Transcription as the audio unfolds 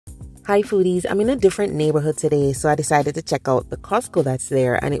Hi foodies, I'm in a different neighborhood today, so I decided to check out the Costco that's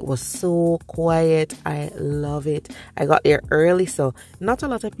there, and it was so quiet. I love it. I got there early, so not a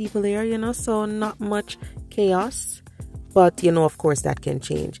lot of people there, so not much chaos. But, of course that can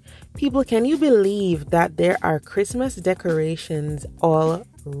change. People, can you believe that there are Christmas decorations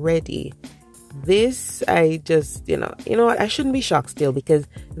already? This, I just, you know what, I shouldn't be shocked still, because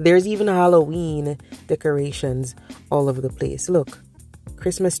there's even Halloween decorations all over the place. Look.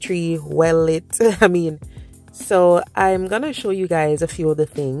 Christmas tree, well lit. So I'm gonna show you guys a few of the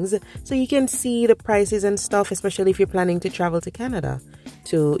things so you can see the prices and stuff, especially if you're planning to travel to Canada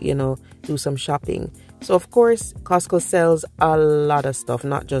to do some shopping. So of course Costco sells a lot of stuff,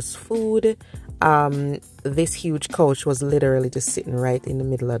 not just food. This huge couch was literally just sitting right in the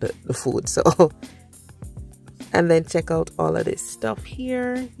middle of the food, so and then check out all of this stuff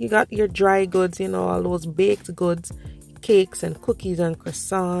here. You got your dry goods, all those baked goods, cakes and cookies and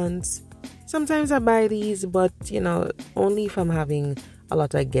croissants. Sometimes I buy these, but only if I'm having a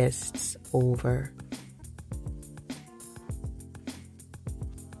lot of guests over.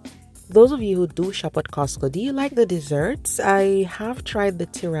 Those of you who do shop at Costco, do you like the desserts? I have tried the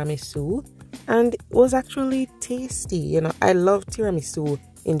tiramisu and it was actually tasty. I love tiramisu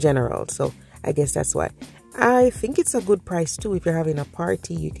in general, so I guess that's why. I think it's a good price too. If you're having a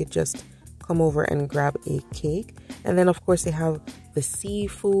party, you could just come over and grab a cake. And then of course they have the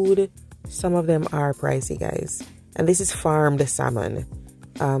seafood. Some of them are pricey, guys, and this is farmed salmon.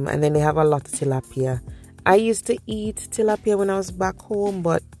 And then they have a lot of tilapia. I used to eat tilapia when I was back home,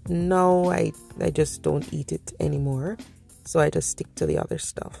 but now I just don't eat it anymore, so I just stick to the other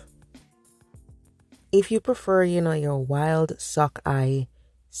stuff. If you prefer your wild sockeye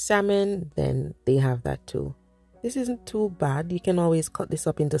salmon, then they have that too. This isn't too bad. You can always cut this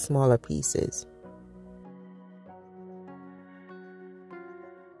up into smaller pieces.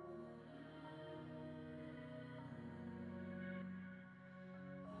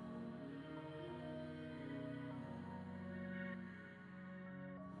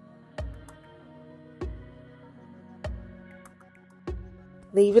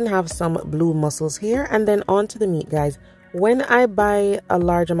 They even have some blue mussels here. And then on to the meat, guys. When I buy a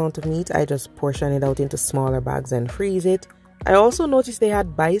large amount of meat, I just portion it out into smaller bags and freeze it. I also noticed they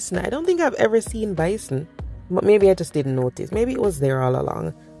had bison. I don't think I've ever seen bison, but maybe I just didn't notice. Maybe it was there all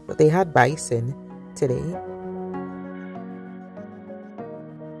along, but they had bison today.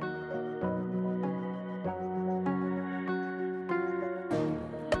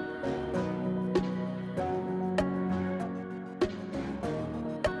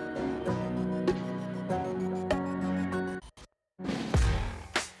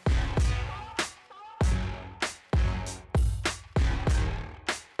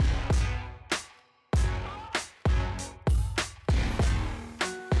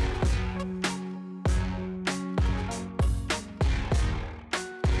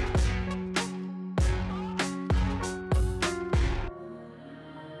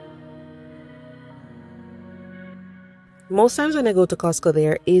 Most times when I go to Costco,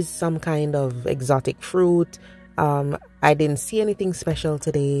 there is some kind of exotic fruit. I didn't see anything special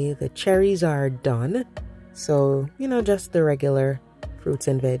today. The cherries are done. So, just the regular fruits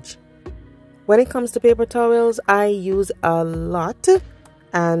and veg. When it comes to paper towels, I use a lot.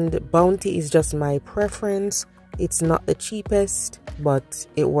 And Bounty is just my preference. It's not the cheapest, but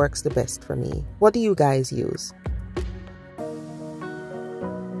it works the best for me. What do you guys use?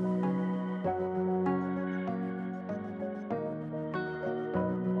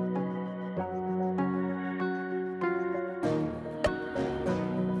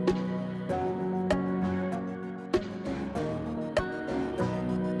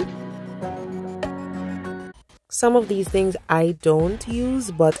 Some of these things I don't use,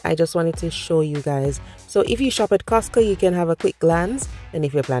 but I just wanted to show you guys. So if you shop at Costco, you can have a quick glance, and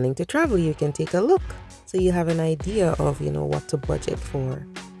if you're planning to travel, you can take a look so you have an idea of what to budget for.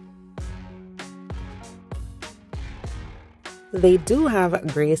 They do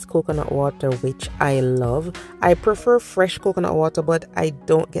have Grace coconut water, which I love. I prefer fresh coconut water, but I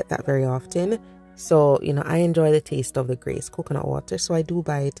don't get that very often. So, I enjoy the taste of the Grace coconut water, so I do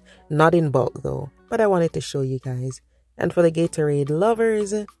buy it, not in bulk though, but I wanted to show you guys. And for the Gatorade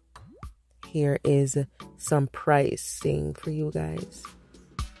lovers, here is some pricing for you guys.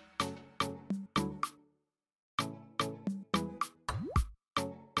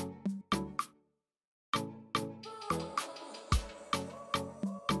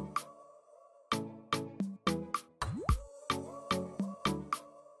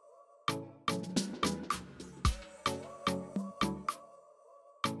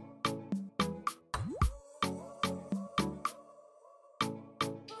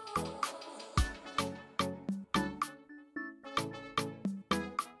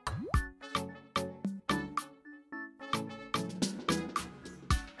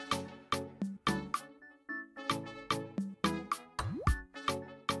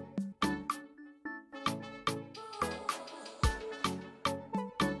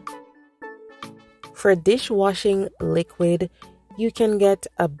 For dishwashing liquid, you can get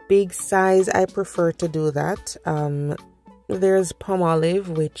a big size. I prefer to do that. There's Palmolive,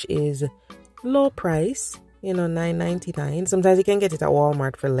 which is low price, you know, $9.99. Sometimes you can get it at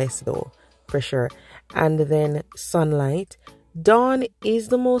Walmart for less though, for sure. And then Sunlight. Dawn is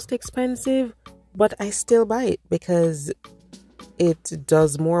the most expensive, but I still buy it because it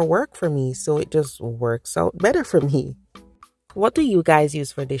does more work for me, so it just works out better for me. What do you guys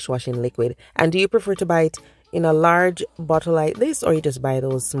use for dishwashing liquid? And do you prefer to buy it in a large bottle like this, or you just buy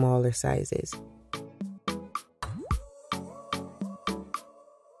those smaller sizes?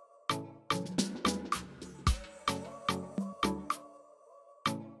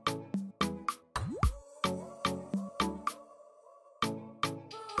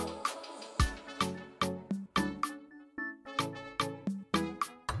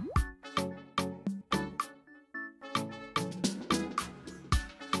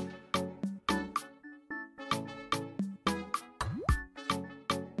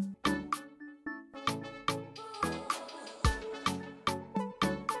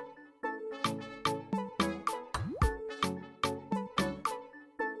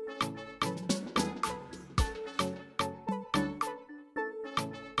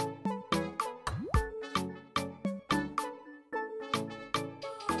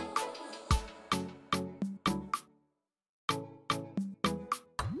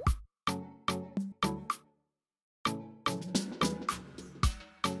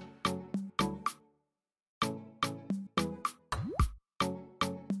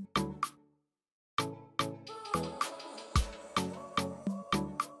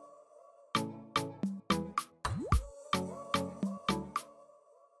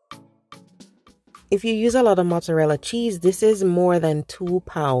 If you use a lot of mozzarella cheese, this is more than 2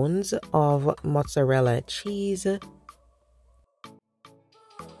 pounds of mozzarella cheese.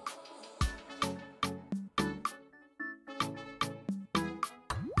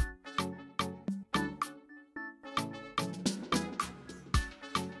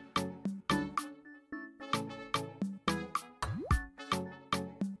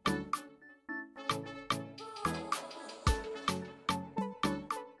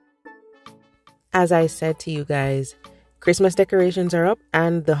 As I said to you guys, Christmas decorations are up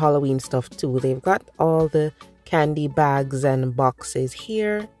and the Halloween stuff too. They've got all the candy bags and boxes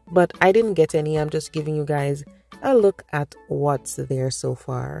here, but I didn't get any. I'm just giving you guys a look at what's there so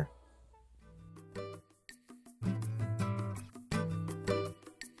far.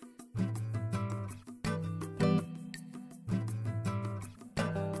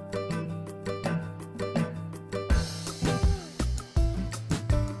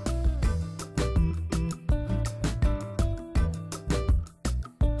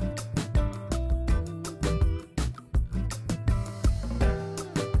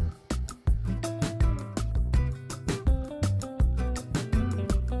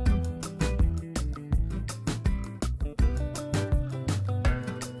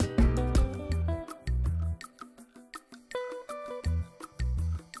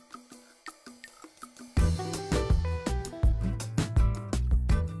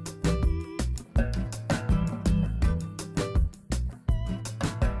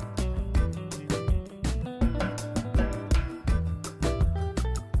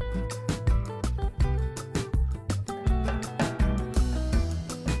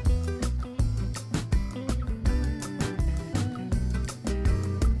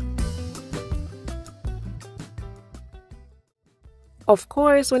 Of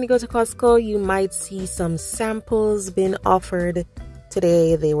course, when you go to Costco, you might see some samples being offered.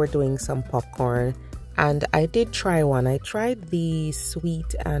 Today, they were doing some popcorn, and I did try one. I tried the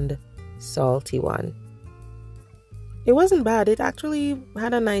sweet and salty one. It wasn't bad. It actually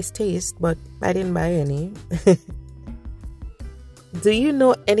had a nice taste, but I didn't buy any. Do you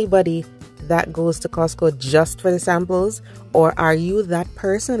know anybody that goes to Costco just for the samples, or are you that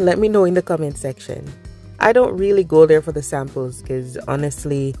person? Let me know in the comment section. I don't really go there for the samples because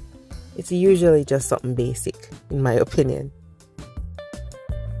honestly, it's usually just something basic in my opinion.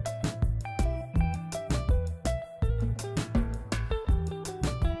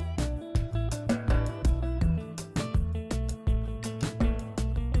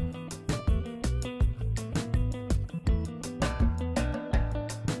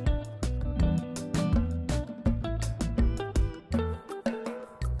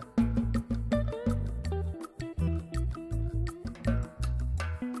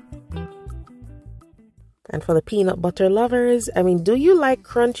 And for the peanut butter lovers, I mean, do you like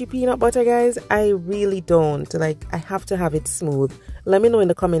crunchy peanut butter, guys? I really don't. Like, I have to have it smooth. Let me know in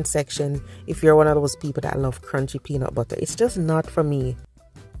the comment section if you're one of those people that love crunchy peanut butter. It's just not for me.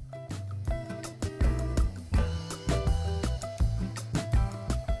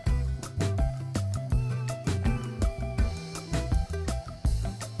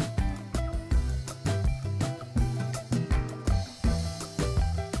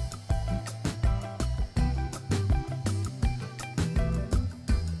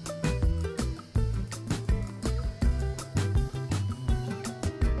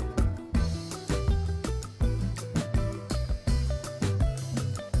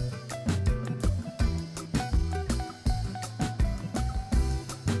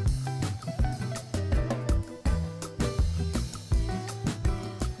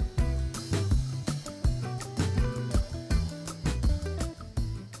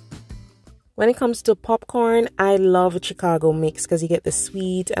 When it comes to popcorn, I love Chicago mix because you get the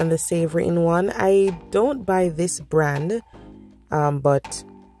sweet and the savory in one. I don't buy this brand, but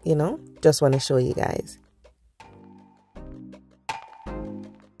you know, just want to show you guys.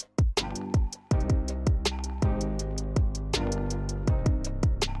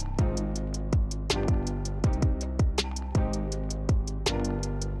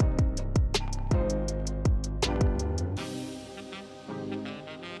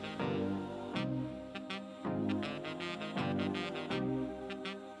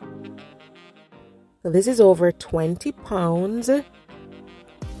 This is over 20 pounds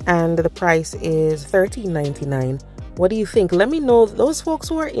and the price is $13.99. What do you think? Let me know, those folks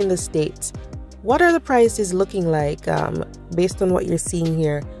who are in the States, what are the prices looking like based on what you're seeing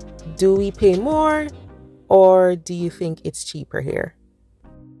here? Do we pay more or do you think it's cheaper here?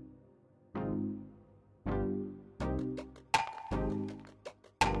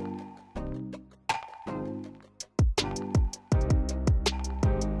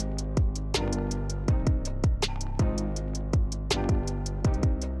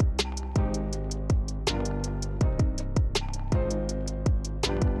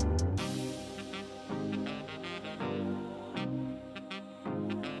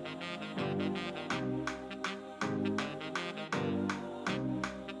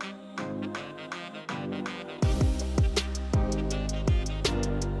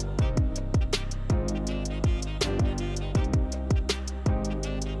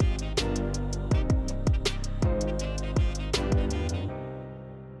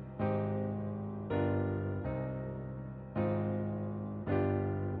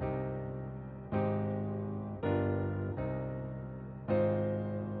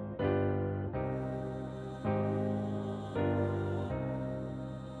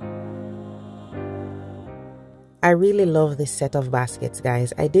 I really love this set of baskets,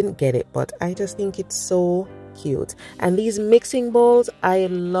 guys. I didn't get it, but I just think it's so cute. And these mixing bowls, I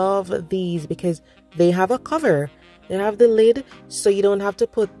love these because they have a cover. They have the lid, so you don't have to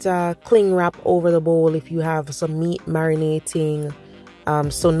put cling wrap over the bowl if you have some meat marinating,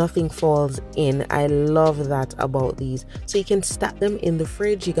 so nothing falls in. I love that about these. So you can stack them in the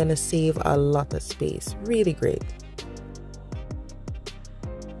fridge. You're gonna save a lot of space. Really great.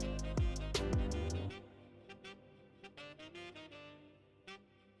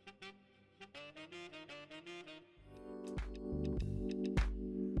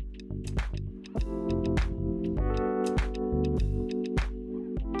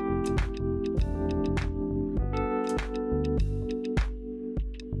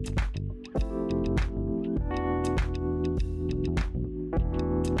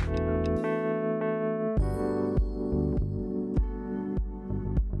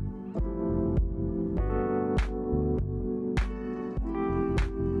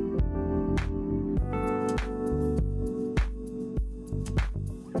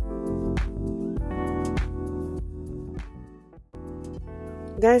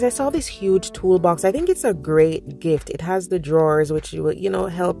 Guys, I saw this huge toolbox. I think it's a great gift. It has the drawers, which will, you know,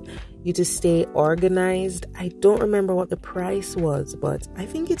 help you to stay organized. I don't remember what the price was, but I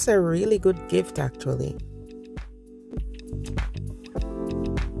think it's a really good gift, actually.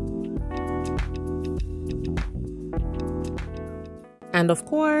 And of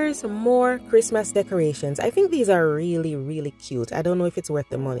course, more Christmas decorations. I think these are really, really cute. I don't know if it's worth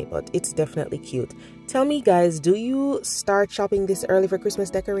the money, but it's definitely cute. Tell me, guys, do you start shopping this early for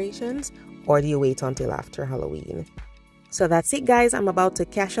Christmas decorations or do you wait until after Halloween? So that's it, guys. I'm about to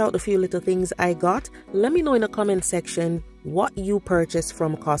cash out a few little things I got. Let me know in the comment section what you purchased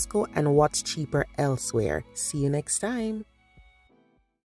from Costco and what's cheaper elsewhere. See you next time.